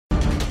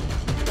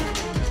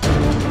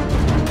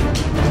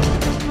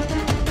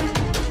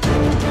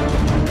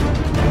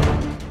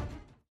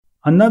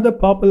Another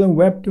popular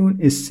webtoon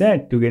is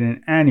set to get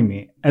an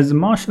anime, as the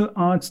martial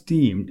arts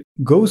themed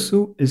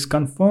GOSU is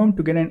confirmed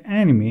to get an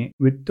anime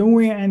with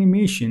Toei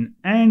Animation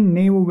and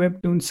Naver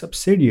Webtoon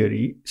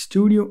subsidiary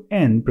Studio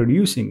N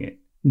producing it.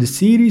 The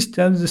series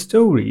tells the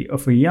story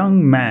of a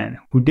young man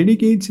who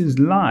dedicates his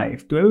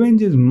life to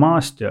avenge his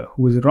master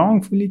who was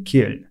wrongfully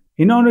killed.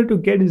 In order to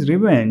get his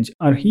revenge,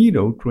 our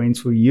hero trains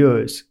for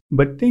years,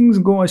 but things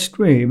go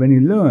astray when he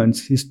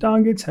learns his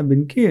targets have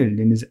been killed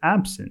in his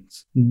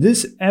absence.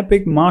 This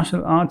epic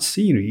martial arts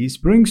series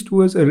brings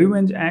to us a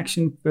revenge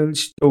action-filled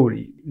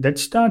story that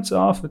starts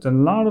off with a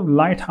lot of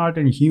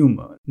light-hearted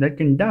humor that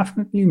can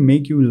definitely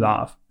make you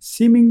laugh,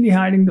 seemingly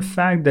hiding the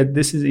fact that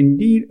this is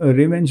indeed a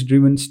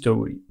revenge-driven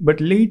story,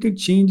 but later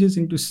changes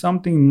into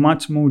something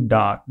much more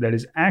dark that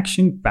is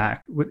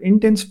action-packed with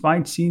intense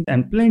fight scenes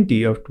and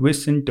plenty of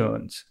twists and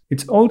turns.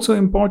 It's also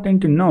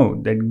important to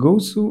note that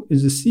GOSU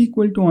is a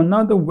sequel to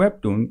another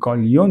webtoon called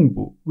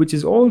Yonbu, which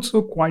is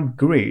also quite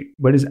great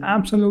but is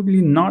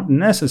absolutely not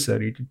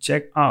necessary to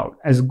check out,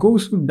 as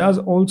GOSU does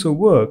also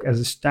work as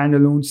a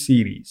standalone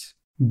series.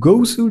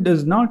 GOSU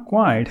does not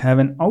quite have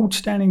an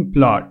outstanding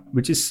plot,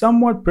 which is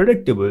somewhat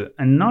predictable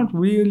and not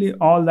really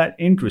all that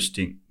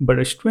interesting, but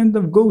a strength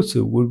of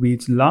GOSU would be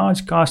its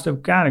large cast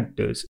of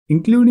characters,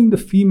 including the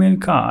female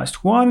cast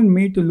who aren't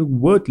made to look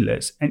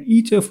worthless and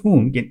each of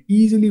whom can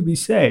easily be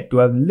said to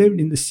have lived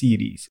in the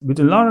series, with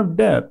a lot of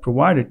depth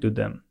provided to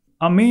them.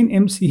 Our main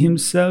MC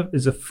himself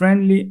is a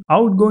friendly,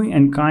 outgoing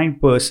and kind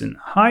person,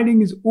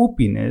 hiding his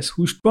OPness,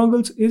 whose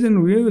struggles isn't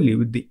really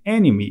with the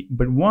enemy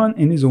but one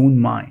in his own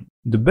mind.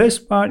 The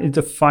best part is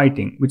the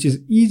fighting, which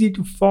is easy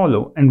to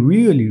follow and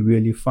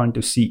really fun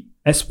to see,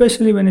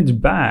 especially when it's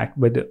backed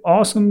by the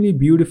awesomely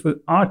beautiful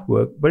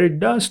artwork, but it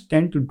does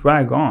tend to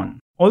drag on.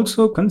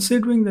 Also,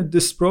 considering that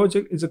this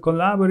project is a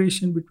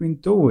collaboration between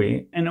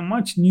Toei and a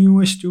much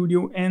newer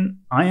Studio N,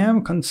 I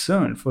am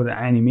concerned for the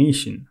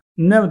animation.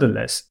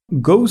 Nevertheless,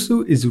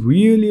 GOSU is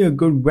really a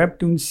good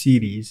webtoon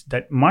series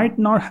that might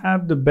not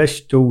have the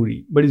best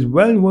story but is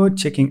well worth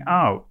checking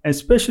out,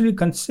 especially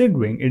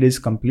considering it is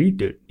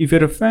completed. If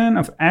you're a fan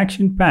of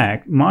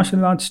action-packed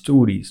martial arts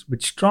stories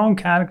with strong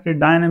character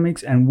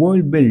dynamics and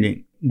world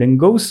building, then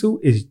GOSU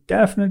is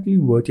definitely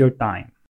worth your time.